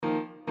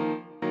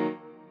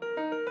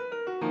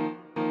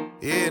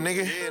Yeah,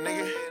 nigga.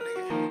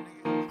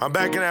 I'm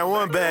back in that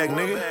one bag,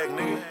 nigga.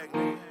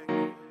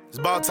 It's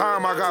about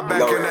time I got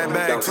back in that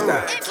bag, too.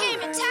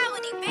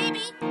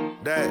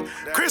 That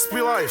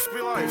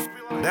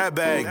KrispyLife, that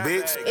bag,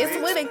 bitch. It's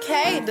with a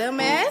K,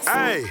 dumbass.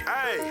 Hey,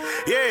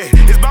 yeah,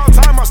 it's about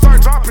time I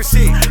start dropping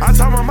shit. I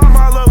told my mama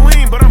I love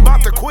lean, but I'm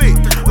about to quit.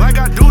 Like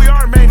I do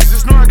yard maintenance,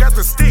 just know I got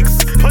the sticks.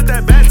 Put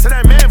that back to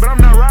that man, but I'm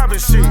not robbing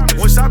shit.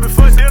 When shopping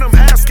for denim,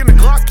 asking the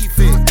Glocky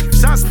fit.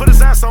 Shots put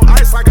his ass on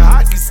ice like a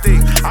hockey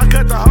stick. I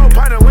cut the whole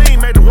pint of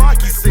lean, made the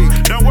walkie sick.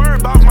 Don't worry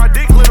about my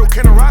dick, little,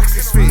 can the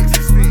Roxy's fit.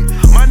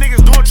 My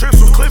niggas doing trips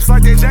with clips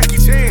like they Jackie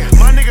Chan.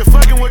 My nigga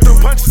fucking with them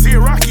punches, he a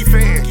Rocky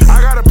fan. I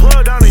got a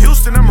plug down in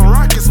Houston, I'm a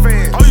Rockets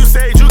fan. Oh, you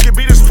say you can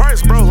beat this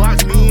price, bro,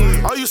 lock me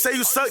in. Oh, you say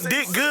you suck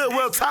dick good,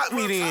 well, top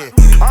me then.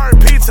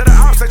 R.I.P. to the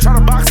ops, they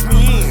tryna box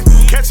me in.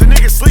 Catch a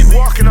nigga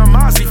sleepwalking, I'm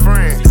Mozzie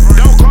friend.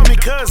 Don't call me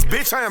cuz,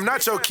 bitch, I am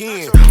not your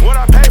kin. What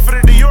I paid for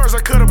the Dior's,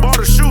 I could've bought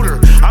a shooter.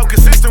 I'm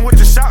consistent with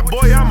the shot,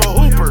 boy, I'm a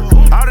hooper.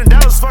 Out in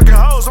Dallas fucking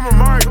hoes, I'm a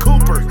Mari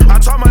Cooper. I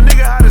taught my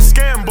nigga how to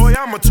scam, boy,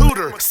 I'm a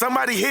tutor.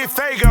 Somebody hit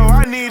Fago,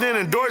 I need an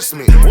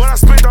endorsement. What I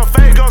spent on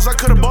Fagos, I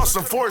could've bought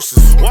some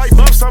forces. White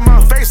buffs on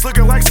my face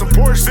looking like some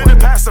Porsche. Finna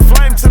pass the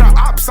flame to the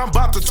ops, I'm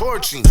about to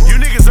torch you. You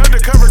niggas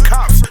undercover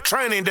cops,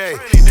 training day.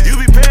 You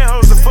be paying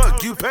hoes to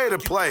fuck, you pay to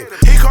play.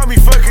 He called me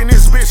fucking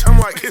this bitch, I'm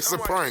like, it's a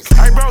prank.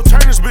 Hey bro,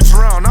 turn this bitch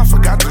around, I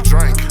forgot to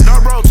drink. No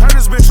bro, turn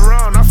this bitch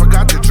around, I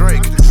forgot to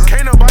drink.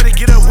 Can't nobody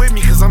get up with